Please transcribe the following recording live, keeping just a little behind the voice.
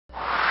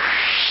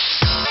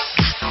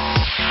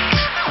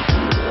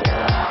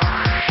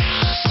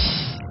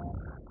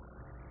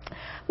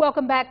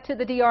Welcome back to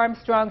the Dee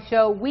Armstrong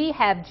Show. We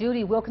have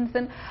Judy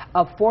Wilkinson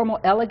of Formal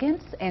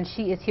Elegance, and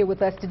she is here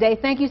with us today.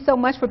 Thank you so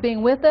much for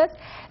being with us.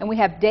 And we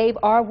have Dave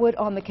Arwood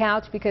on the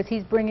couch because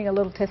he's bringing a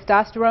little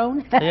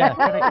testosterone. Yeah,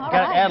 got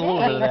to add a little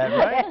bit of that,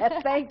 right?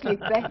 Yes, thank you,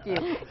 thank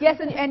you. Yes,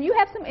 and you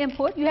have some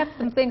input. You have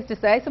some things to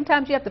say.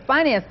 Sometimes you have to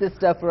finance this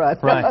stuff for us.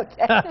 Right.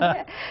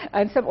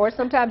 Okay? or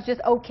sometimes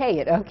just okay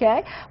it,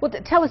 okay? Well,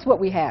 tell us what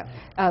we have.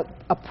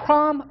 A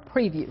prom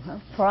preview, huh?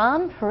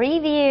 Prom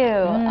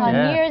preview on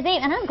Yeah. New Year's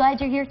Eve. And I'm glad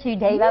you're here too,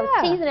 Dave. I was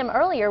Yeah. teasing him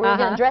earlier. We were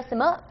going to dress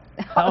him up.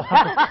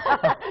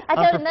 I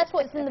told him that's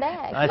what's in the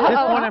bag. At this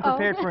point, I'm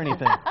prepared for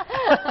anything.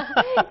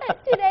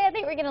 Today, I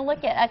think we're going to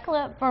look at a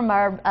clip from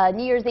our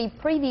New Year's Eve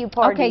preview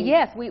party. Okay,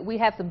 yes, we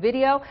have some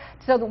video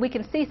so that we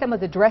can see some of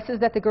the dresses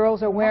that the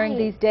girls are wearing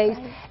these days.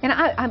 Right. And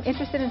I'm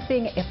interested in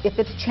seeing if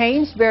it's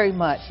changed very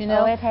much, you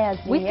know. Oh, it has.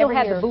 We still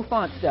have the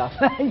bouffant stuff,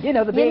 you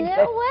know, the big. You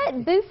know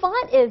what?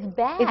 Bouffant is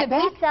back. Is it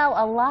back? We sell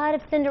a lot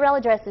of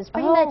Cinderella dresses.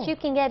 Pretty much you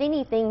can get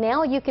anything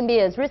now. You can be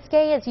as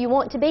risque as you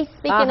want to be.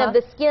 Speaking of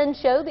the skin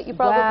show that you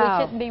probably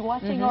shouldn't be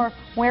watching or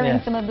wearing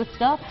some of the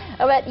stuff.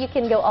 But you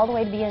can go all the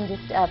way to being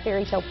just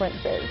fairy tale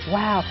princess.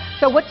 Wow.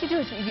 So what you do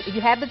is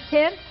you have the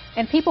tent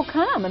and people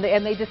come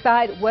and they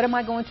decide, what am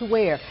I going to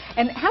wear?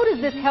 And how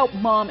does this help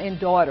mom and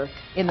daughter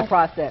in the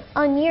process?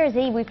 On New Year's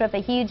Eve, we put up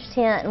a huge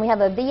tent and we have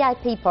a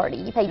VIP party.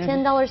 You pay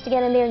 $10 to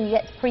get in there and you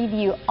get to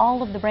preview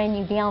all of the brand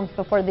new gowns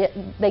before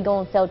they go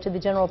on sale to the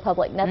general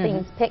public.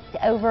 Nothing's picked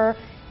over.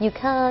 You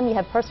come, you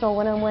have personal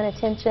one-on-one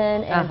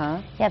attention,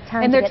 and you have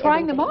time and to they're get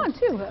trying everything. them on,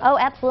 too. Oh,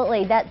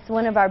 absolutely. That's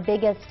one of our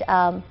biggest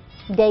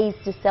days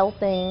to sell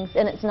things,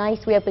 and it's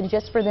nice. We open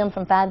just for them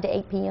from 5 to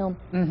 8 p.m.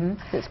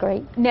 So it's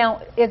great.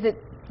 Now, is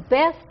it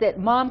best that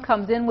mom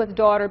comes in with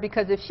daughter?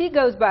 Because if she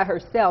goes by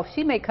herself,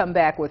 she may come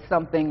back with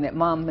something that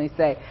mom may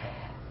say,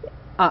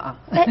 But,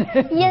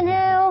 you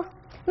know,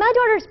 my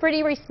daughter's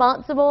pretty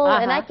responsible,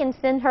 and I can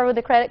send her with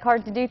a credit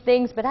card to do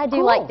things, but I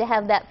do like to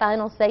have that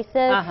final say-so.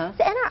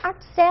 And our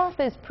staff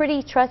is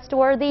pretty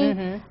trustworthy.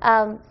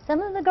 Some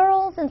of the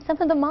girls and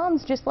some of the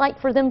moms just like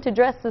for them to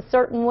dress a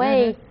certain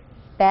way.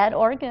 Bad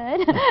or good.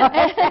 And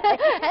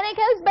it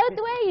goes both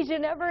ways. You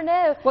never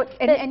know. Well,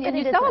 and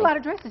you sell a lot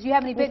of dresses. You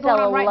have any big going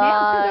on right now?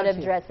 We sell a lot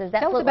of dresses.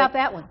 Tell us about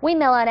that one. We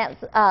mail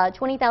out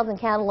 20,000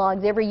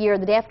 catalogs every year.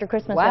 The day after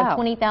Christmas, we have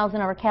 20,000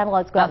 of our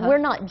catalogs go out. We're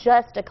not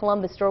just a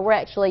Columbus store.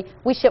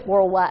 We ship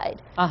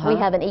worldwide. We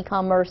have an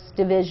e-commerce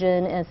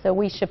division, and so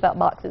we ship out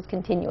boxes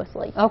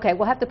continuously. Okay,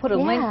 we'll have to put a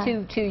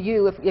link to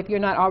you if you're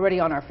not already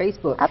on our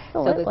Facebook.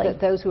 Absolutely. So that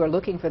those who are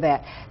looking for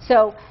that.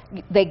 So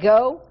they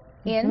go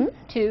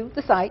into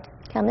the site.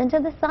 Come into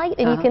the site,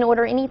 and you can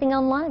order anything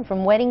online,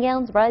 from wedding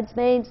gowns,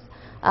 bridesmaids,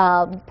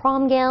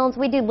 prom gowns.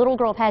 We do little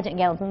girl pageant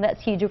gowns, and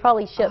that's huge. We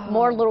probably ship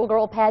more little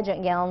girl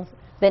pageant gowns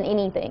than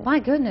anything. My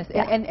goodness.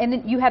 And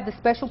then you have the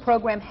special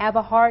program, Have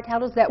a Heart. How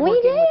does that work?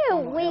 We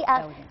do.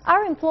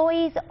 Our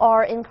employees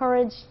are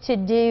encouraged to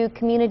do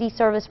community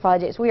service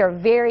projects. We are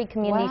very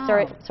community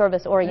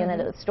service oriented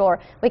at the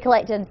store. We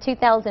collected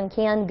 2,000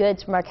 canned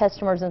goods from our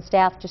customers and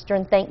staff just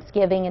during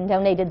Thanksgiving and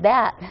donated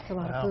that. That's a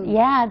lot of food.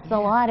 Yeah, it's a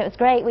lot. It was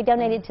great. We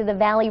donated to the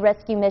Valley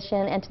Rescue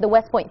Mission and to the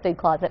West Point Food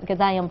Closet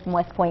because I am from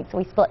West Point, so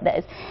we split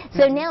those.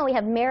 So now we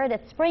have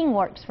Meredith Spring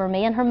works for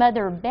me, and her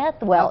mother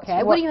Beth Welch.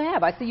 Okay. What do you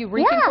have? I see you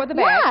reaching for the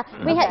bag.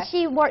 Yeah,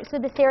 she works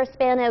with the Sarah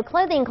Spano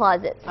clothing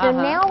closet. So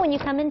now when you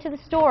come into the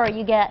store,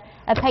 you get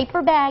a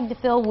paper bag to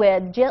fill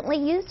with gently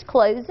used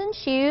clothes and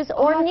shoes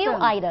or new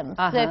items.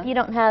 So if you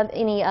don't have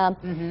any,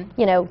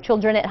 you know,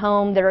 children at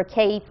home that are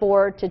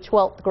K4 to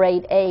 12th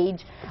grade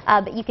age,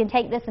 but you can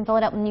take this and fill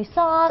it up with new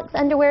socks,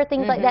 underwear,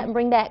 things like that, and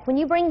bring back. When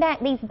you bring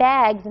back these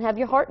bags and have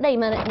your heart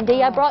name in it, and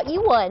Dee, I brought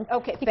you one.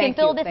 Okay, you can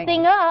fill this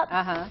thing up.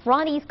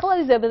 Ronnie's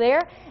clothes over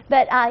there.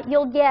 But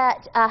you'll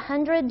get a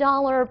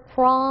 $100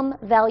 prom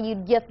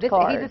valued gift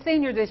card. He's a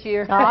senior this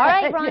year. All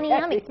right, Ronnie,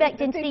 I'm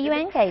expecting to see you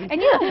and Kate.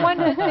 And you know, one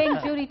good thing,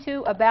 Judy,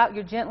 too, about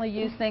your gently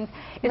used things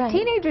is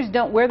teenagers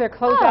don't wear their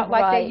clothes out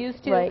like they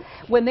used to.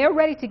 When they're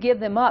ready to give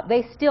them up,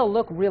 they still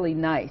look really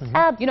nice.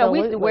 Absolutely. You know, we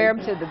used to wear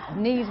them till the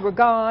knees were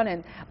gone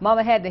and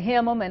Mama had to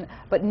hem them,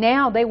 but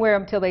now they wear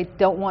them till they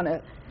don't want to.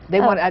 They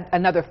want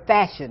another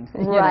fashion.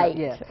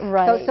 Right,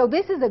 right. So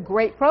this is a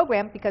great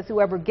program because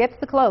whoever gets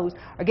the clothes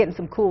are getting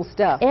some cool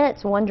stuff.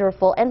 It's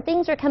wonderful. And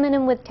things are coming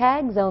in with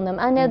tags on them.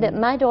 I know that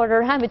my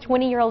daughter, I have a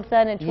 20-year-old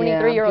son and a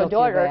 23-year-old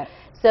daughter.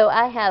 So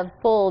I have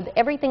pulled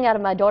everything out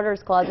of my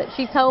daughter's closet.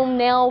 She's home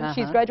now.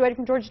 She's graduated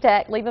from Georgia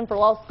Tech, leaving for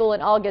law school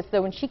in August.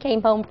 So when she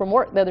came home from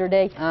work the other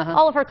day,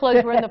 all of her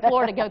clothes were in the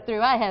floor to go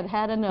through. I have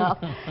had enough.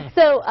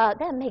 So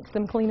that makes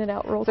them clean it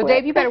out real quick. So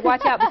Dave, you better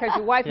watch out because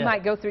your wife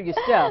might go through your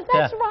stuff.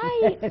 That's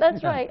right.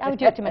 That's right. I would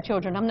do it to my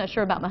children. I'm not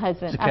sure about my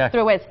husband. I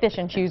threw away his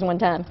fishing shoes one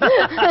time. So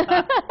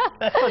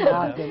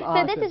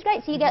this is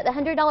great. So you get the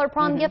 $100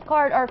 prom gift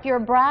card, or if you're a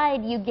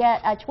bride, you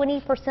get a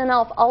 20%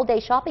 off all-day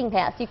shopping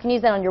pass. You can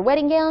use that on your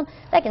wedding gown.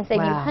 That can save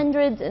you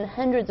hundreds and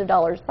hundreds of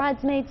dollars.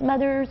 Bridesmaids,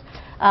 mothers,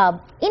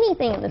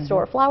 anything in the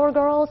store, Flower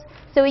Girls.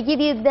 So we give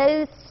you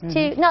those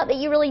two. Not that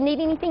you really need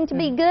anything to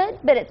be good,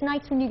 but it's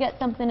nice when you get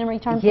something in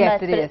return from us.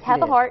 It but is, it's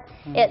Have a Heart.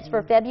 It's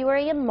for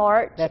February and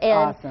March. That's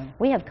and awesome.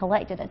 we have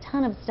collected a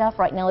ton of stuff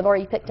right now. I've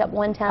already picked up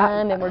one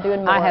time, and we're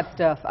doing more. I have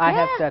stuff. I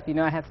have stuff. You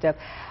know, I have stuff.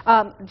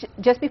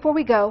 Just before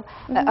we go,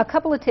 a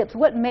couple of tips.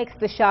 What makes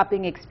the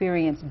shopping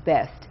experience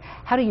best?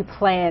 How do you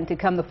plan to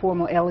come to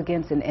Formal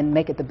Elegance and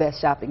make it the best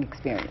shopping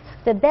experience?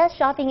 The best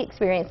shopping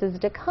experience is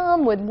to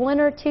come with 1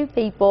 or 2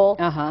 people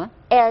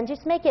and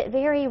just make it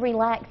very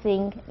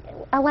relaxing.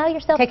 Allow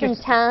yourself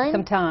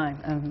some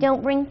time.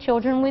 Don't bring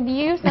children with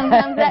you.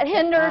 Sometimes that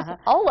hinders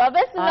all of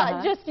us,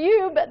 not just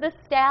you, but the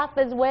staff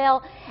as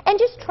well. And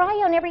just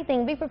try on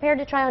everything. Be prepared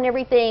to try on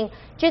everything.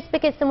 Just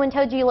because someone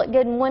told you you look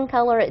good in one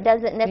color, it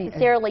doesn't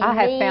necessarily mean. I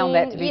have found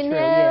that to be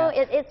true,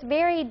 it's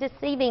very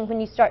deceiving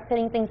when you start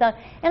putting things on.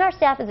 And our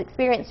staff is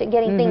experienced at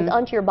getting things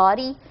onto your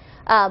body.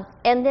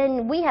 And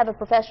then we have a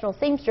professional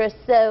seamstress,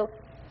 so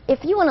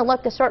if you want to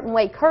look a certain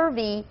way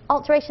curvy,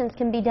 alterations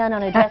can be done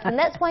on a dress. And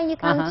that's why you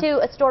come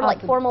to a store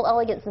like Formal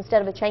Elegance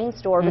instead of a chain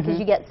store, because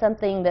you get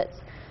something that's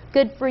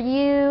good for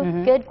you,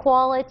 good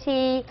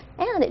quality,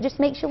 and it just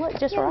makes you look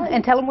just right.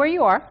 And tell them where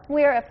you are.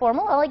 We're at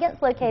Formal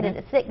Elegance, located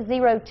at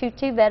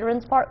 6022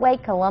 Veterans Parkway,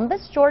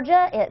 Columbus,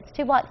 Georgia. It's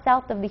 2 blocks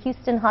south of the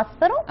Houston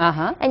Hospital.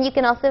 And you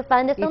can also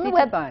find us on the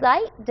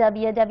website,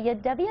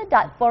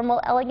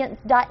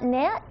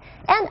 www.formalelegance.net,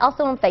 and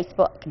also on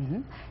Facebook.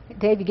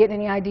 Dave, you getting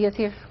any ideas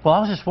here? Well, I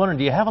was just wondering,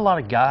 do you have a lot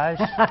of guys,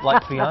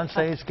 like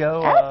fiancés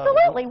go?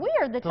 Absolutely. We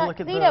are the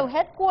tuxedo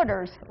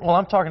headquarters. Well,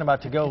 I'm talking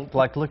about to go,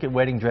 like, look at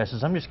wedding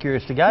dresses. I'm just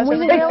curious, do guys we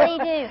really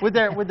do. with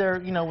their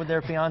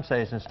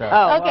fiancés and stuff?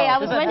 Okay, I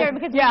was wondering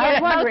because we get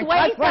it both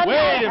ways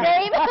sometimes,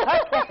 Dave.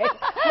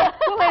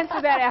 We'll answer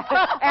that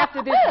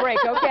after this break,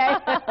 okay?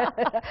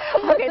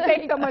 Okay,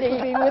 thanks so much for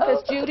being with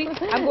us, Judy.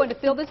 I'm going to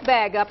fill this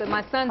bag up, and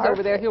my son's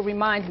over there. He'll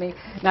remind me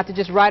not to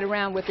just ride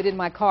around with it in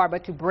my car,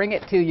 but to bring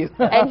it to you.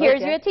 And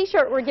here's your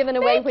T-shirt we're giving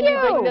away when you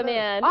bring them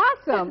in.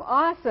 Awesome,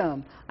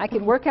 awesome. I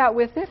can work out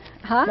with it,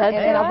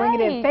 and I'll bring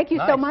it in. Thank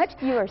you so much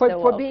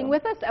for being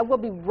with us. We'll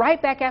be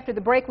right back after the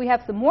break. We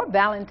have some more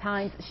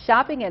Valentine's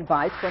shopping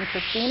advice from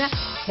Christina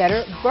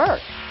Ketter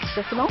Burke.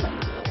 Just a moment.